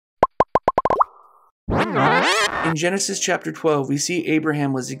In Genesis chapter 12, we see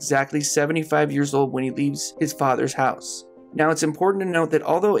Abraham was exactly 75 years old when he leaves his father's house. Now it's important to note that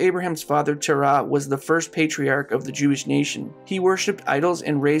although Abraham's father Terah was the first patriarch of the Jewish nation, he worshipped idols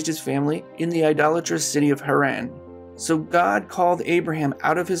and raised his family in the idolatrous city of Haran. So God called Abraham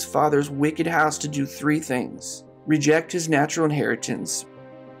out of his father's wicked house to do three things: reject his natural inheritance,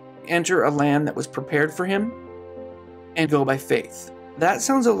 enter a land that was prepared for him, and go by faith. That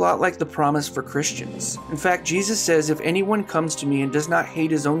sounds a lot like the promise for Christians. In fact, Jesus says, if anyone comes to me and does not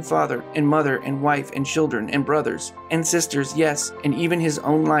hate his own father and mother and wife and children and brothers and sisters, yes, and even his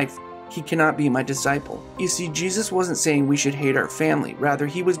own life, he cannot be my disciple. You see, Jesus wasn't saying we should hate our family. Rather,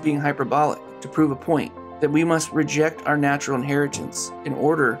 he was being hyperbolic to prove a point, that we must reject our natural inheritance in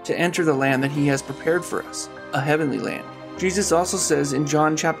order to enter the land that he has prepared for us, a heavenly land. Jesus also says in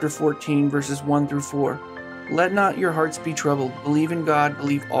John chapter 14, verses 1 through 4, "Let not your hearts be troubled. Believe in God,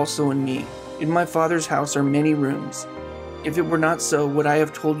 believe also in me. In my Father's house are many rooms. If it were not so, would I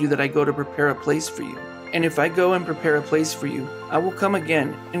have told you that I go to prepare a place for you? And if I go and prepare a place for you, I will come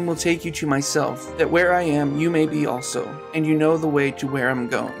again and will take you to myself, that where I am, you may be also, and you know the way to where I'm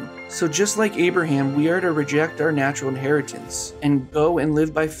going." So just like Abraham, we are to reject our natural inheritance and go and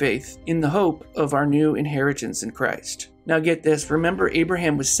live by faith in the hope of our new inheritance in Christ. Now get this, remember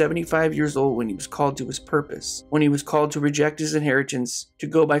Abraham was 75 years old when he was called to his purpose, when he was called to reject his inheritance, to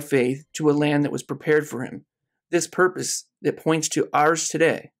go by faith to a land that was prepared for him. This purpose that points to ours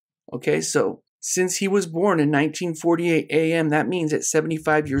today. Okay, so since he was born in 1948 AM, that means at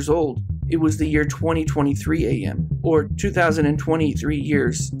 75 years old, it was the year 2023 AM, or 2023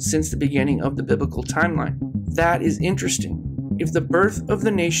 years since the beginning of the biblical timeline. That is interesting. If the birth of the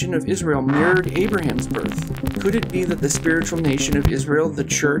nation of Israel mirrored Abraham's birth, could it be that the spiritual nation of Israel, the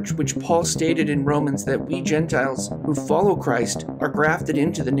church, which Paul stated in Romans that we Gentiles who follow Christ are grafted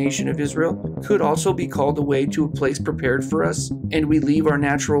into the nation of Israel, could also be called away to a place prepared for us, and we leave our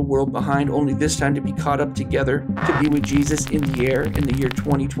natural world behind, only this time to be caught up together to be with Jesus in the air in the year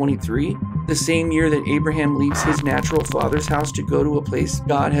 2023? The same year that Abraham leaves his natural father's house to go to a place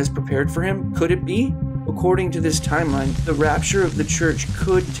God has prepared for him? Could it be? According to this timeline, the rapture of the church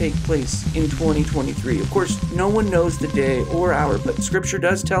could take place in 2023. Of course, no one knows the day or hour, but Scripture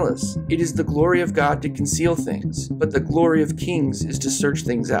does tell us it is the glory of God to conceal things, but the glory of kings is to search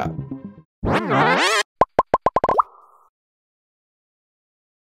things out.